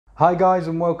Hi guys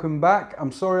and welcome back.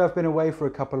 I'm sorry I've been away for a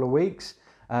couple of weeks.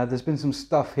 There's been some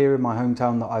stuff here in my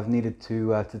hometown that I've needed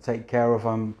to take care of.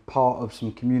 I'm part of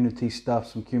some community stuff,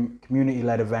 some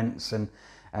community-led events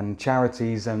and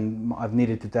charities, and I've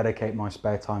needed to dedicate my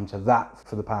spare time to that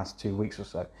for the past 2 weeks or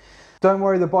so. Don't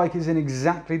worry, the bike is in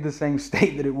exactly the same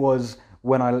state that it was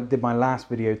when I did my last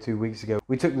video 2 weeks ago.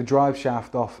 We took the drive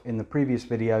shaft off in the previous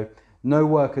video. No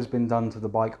work has been done to the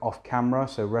bike off camera,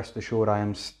 so rest assured I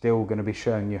am still going to be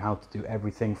showing you how to do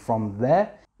everything from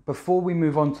there. Before we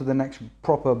move on to the next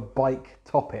proper bike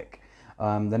topic,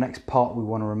 the next part we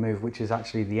want to remove, which is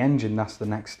actually the engine, that's the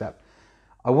next step.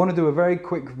 I want to do a very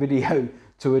quick video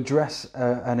to address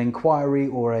an inquiry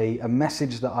or a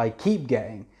message that I keep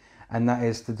getting, and that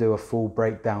is to do a full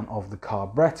breakdown of the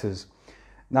carburetors.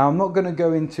 Now, I'm not going to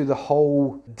go into the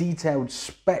whole detailed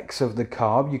specs of the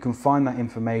carb. You can find that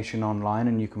information online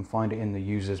and you can find it in the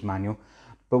user's manual.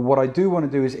 But what I do want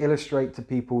to do is illustrate to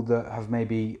people that have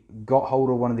maybe got hold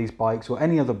of one of these bikes or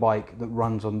any other bike that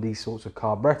runs on these sorts of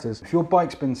carburetors. If your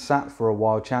bike's been sat for a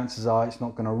while, chances are it's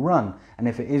not going to run. And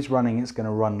if it is running, it's going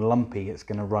to run lumpy. It's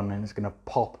going to run and it's going to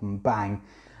pop and bang.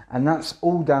 And that's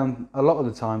all down a lot of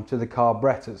the time to the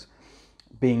carburetors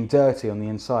being dirty on the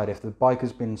inside. If the bike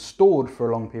has been stored for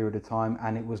a long period of time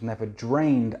and it was never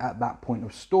drained at that point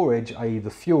of storage, i.e. the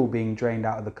fuel being drained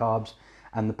out of the carbs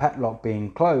and the petlock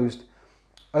being closed,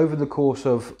 over the course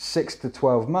of 6 to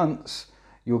 12 months,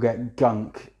 you'll get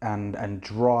gunk and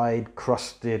dried,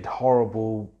 crusted,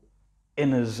 horrible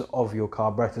inners of your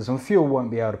carburetors, and fuel won't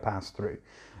be able to pass through.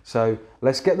 So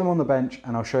let's get them on the bench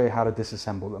and I'll show you how to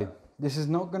disassemble them. This is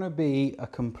not going to be a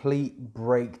complete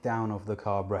breakdown of the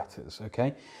carburetors,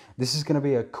 okay? This is going to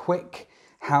be a quick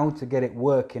how to get it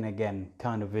working again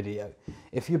kind of video.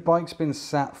 If your bike's been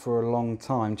sat for a long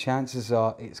time, chances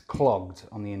are it's clogged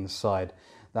on the inside.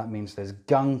 That means there's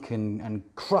gunk and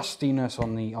crustiness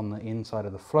on the inside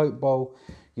of the float bowl.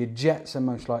 Your jets are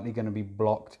most likely going to be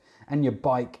blocked, and your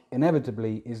bike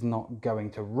inevitably is not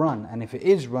going to run. And if it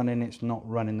is running, it's not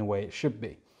running the way it should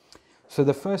be. So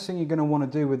the first thing you're going to want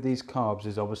to do with these carbs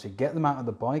is obviously get them out of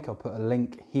the bike. I'll put a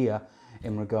link here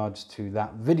in regards to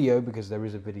that video, because there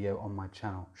is a video on my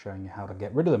channel showing you how to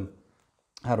get rid of them,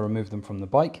 how to remove them from the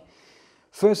bike.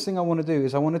 First thing I want to do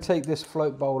is I want to take this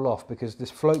float bowl off, because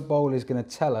this float bowl is going to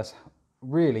tell us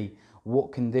really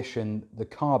what condition the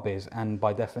carb is, and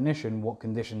by definition what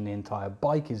condition the entire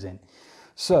bike is in.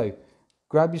 So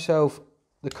grab yourself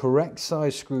the correct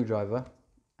size screwdriver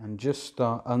and just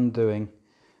start undoing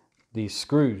these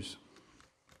screws.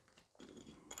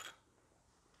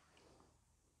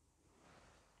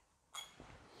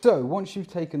 So once you've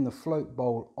taken the float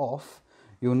bowl off,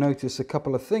 you'll notice a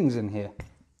couple of things in here.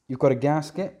 You've got a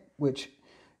gasket, which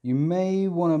you may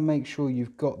want to make sure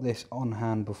you've got this on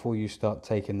hand before you start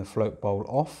taking the float bowl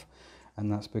off, and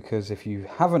that's because if you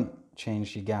haven't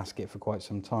changed your gasket for quite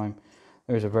some time,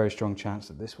 there is a very strong chance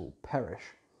that this will perish.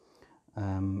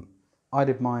 I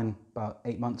did mine about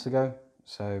 8 months ago,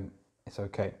 so it's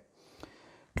okay.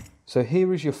 So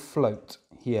here is your float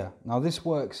here. Now this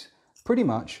works pretty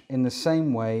much in the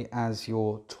same way as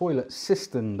your toilet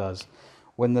cistern does.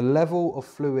 When the level of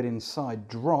fluid inside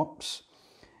drops,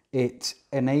 it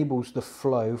enables the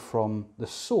flow from the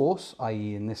source,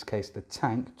 i.e. in this case the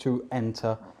tank, to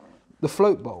enter the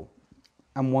float bowl.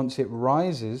 And once it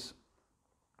rises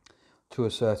to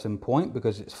a certain point,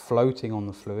 because it's floating on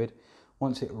the fluid,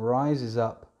 once it rises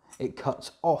up, it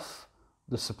cuts off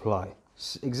the supply.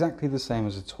 It's exactly the same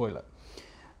as a toilet.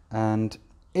 And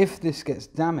if this gets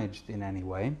damaged in any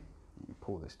way, let me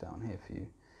pull this down here for you.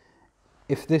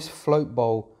 If this float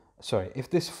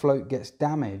gets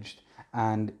damaged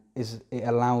and it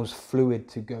allows fluid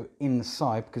to go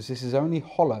inside, because this is only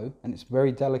hollow and it's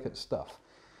very delicate stuff.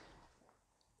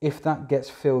 If that gets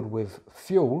filled with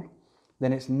fuel,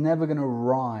 then it's never going to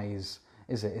rise,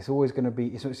 is it? It's always going to be,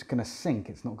 it's going to sink,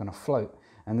 it's not going to float.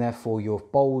 And therefore your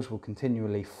bowls will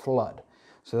continually flood.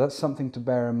 So that's something to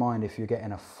bear in mind if you're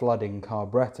getting a flooding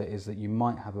carburetor, is that you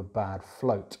might have a bad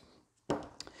float.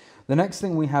 The next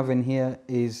thing we have in here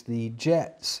is the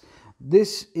jets.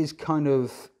 This is kind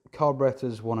of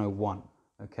Carburettors 101,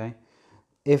 okay?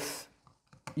 If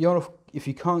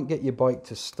you can't get your bike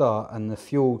to start and the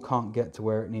fuel can't get to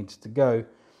where it needs to go,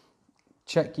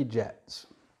 check your jets.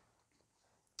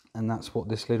 And that's what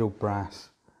this little brass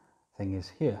thing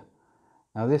is here.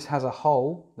 Now this has a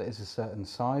hole that is a certain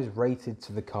size rated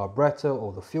to the carburetor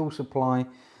or the fuel supply.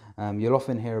 You'll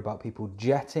often hear about people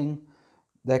jetting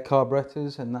their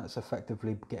carburetors, and that's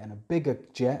effectively getting a bigger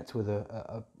jet with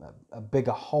a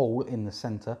bigger hole in the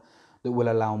center that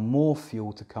will allow more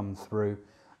fuel to come through,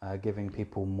 giving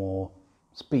people more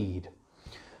speed.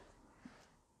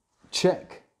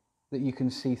 Check that you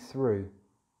can see through.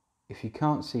 If you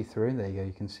can't see through, there you go,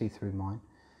 you can see through mine.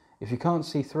 If you can't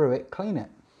see through it, clean it.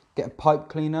 Get a pipe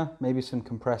cleaner, maybe some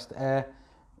compressed air,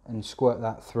 and squirt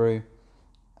that through,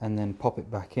 and then pop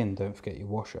it back in. Don't forget your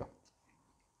washer.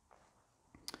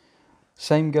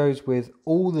 Same goes with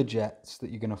all the jets that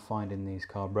you're going to find in these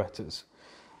carburetors.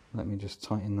 Let me just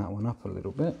tighten that one up a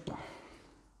little bit, so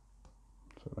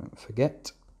I don't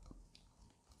forget.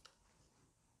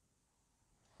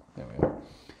 There we are.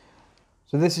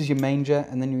 So this is your main jet,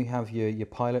 and then you have your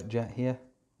pilot jet here.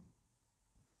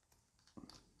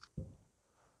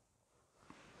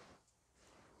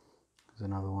 There's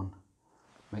another one.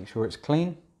 Make sure it's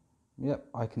clean. Yep,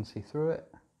 I can see through it.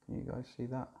 Can you guys see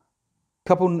that?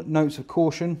 Couple notes of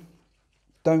caution.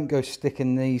 Don't go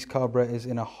sticking these carburetors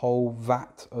in a whole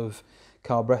vat of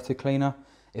carburetor cleaner.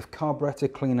 If carburetor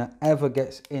cleaner ever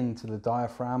gets into the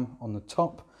diaphragm on the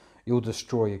top, you'll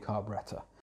destroy your carburetor.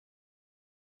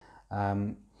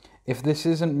 If this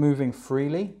isn't moving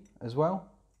freely as well,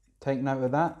 take note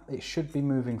of that. It should be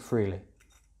moving freely.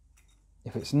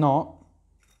 If it's not,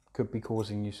 it could be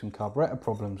causing you some carburetor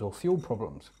problems or fuel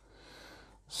problems.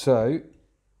 So,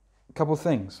 a couple of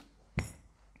things.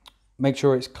 Make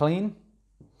sure it's clean.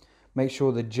 Make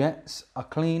sure the jets are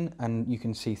clean and you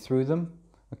can see through them.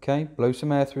 Okay, blow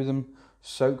some air through them,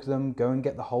 soak them, go and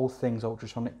get the whole things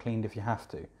ultrasonic cleaned if you have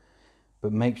to.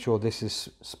 But make sure this is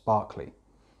sparkly.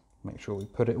 Make sure we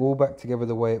put it all back together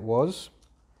the way it was.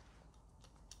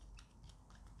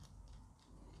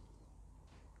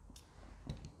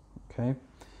 Okay,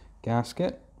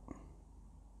 gasket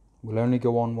will only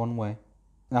go on one way.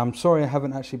 Now, I'm sorry I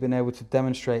haven't actually been able to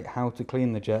demonstrate how to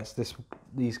clean the jets.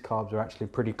 These carbs are actually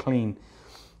pretty clean.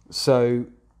 So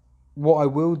what I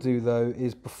will do though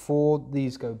is before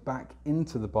these go back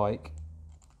into the bike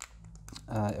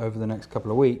over the next couple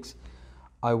of weeks,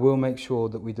 I will make sure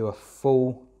that we do a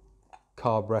full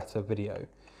carburetor video.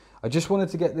 I just wanted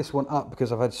to get this one up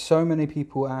because I've had so many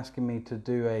people asking me to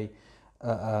do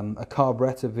a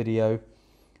carburetor video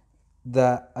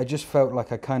that I just felt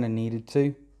like I kind of needed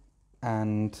to.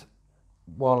 And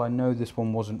while I know this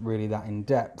one wasn't really that in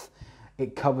depth,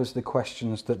 it covers the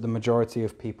questions that the majority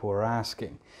of people are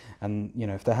asking. And you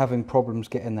know, if they're having problems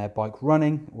getting their bike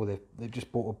running, or they've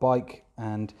just bought a bike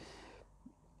and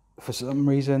for some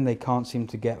reason they can't seem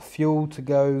to get fuel to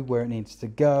go where it needs to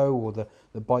go, or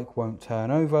the bike won't turn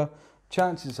over,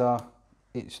 chances are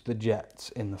it's the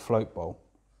jets in the float bowl.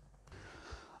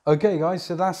 Okay guys,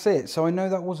 so that's it. So I know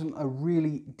that wasn't a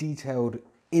really detailed,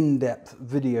 in-depth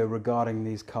video regarding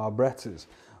these carburetors,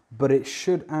 but it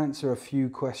should answer a few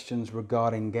questions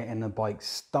regarding getting a bike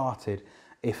started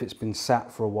if it's been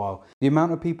sat for a while. The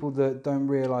amount of people that don't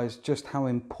realize just how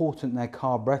important their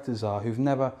carburetors are, who've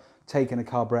never taken a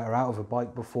carburetor out of a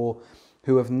bike before,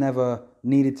 who have never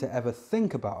needed to ever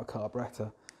think about a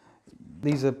carburetor.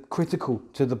 These are critical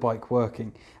to the bike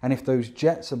working, and if those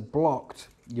jets are blocked,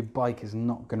 your bike is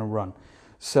not going to run.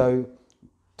 So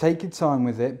take your time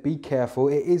with it, be careful.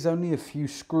 It is only a few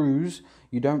screws.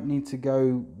 You don't need to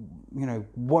go, you know,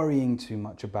 worrying too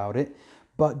much about it,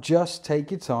 but just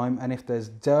take your time. And if there's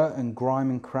dirt and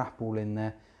grime and crap all in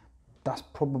there, that's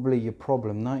probably your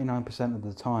problem 99% of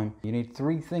the time. You need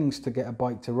three things to get a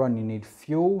bike to run. You need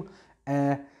fuel,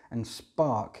 air, and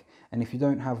spark. And if you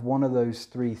don't have one of those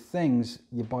three things,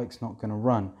 your bike's not going to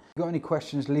run. If you've got any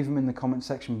questions, leave them in the comment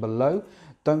section below.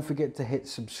 Don't forget to hit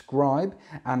subscribe,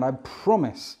 and I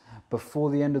promise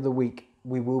before the end of the week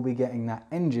we will be getting that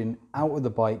engine out of the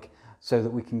bike so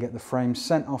that we can get the frame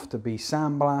sent off to be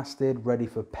sandblasted, ready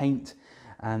for paint,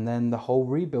 and then the whole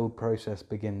rebuild process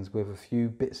begins with a few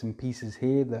bits and pieces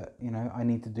here that, you know, I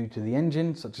need to do to the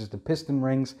engine, such as the piston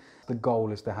rings. The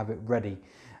goal is to have it ready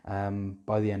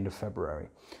by the end of February.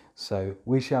 So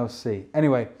we shall see.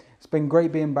 Anyway, it's been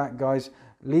great being back, guys.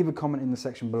 Leave a comment in the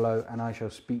section below and I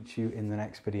shall speak to you in the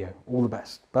next video. All the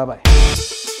best. Bye bye.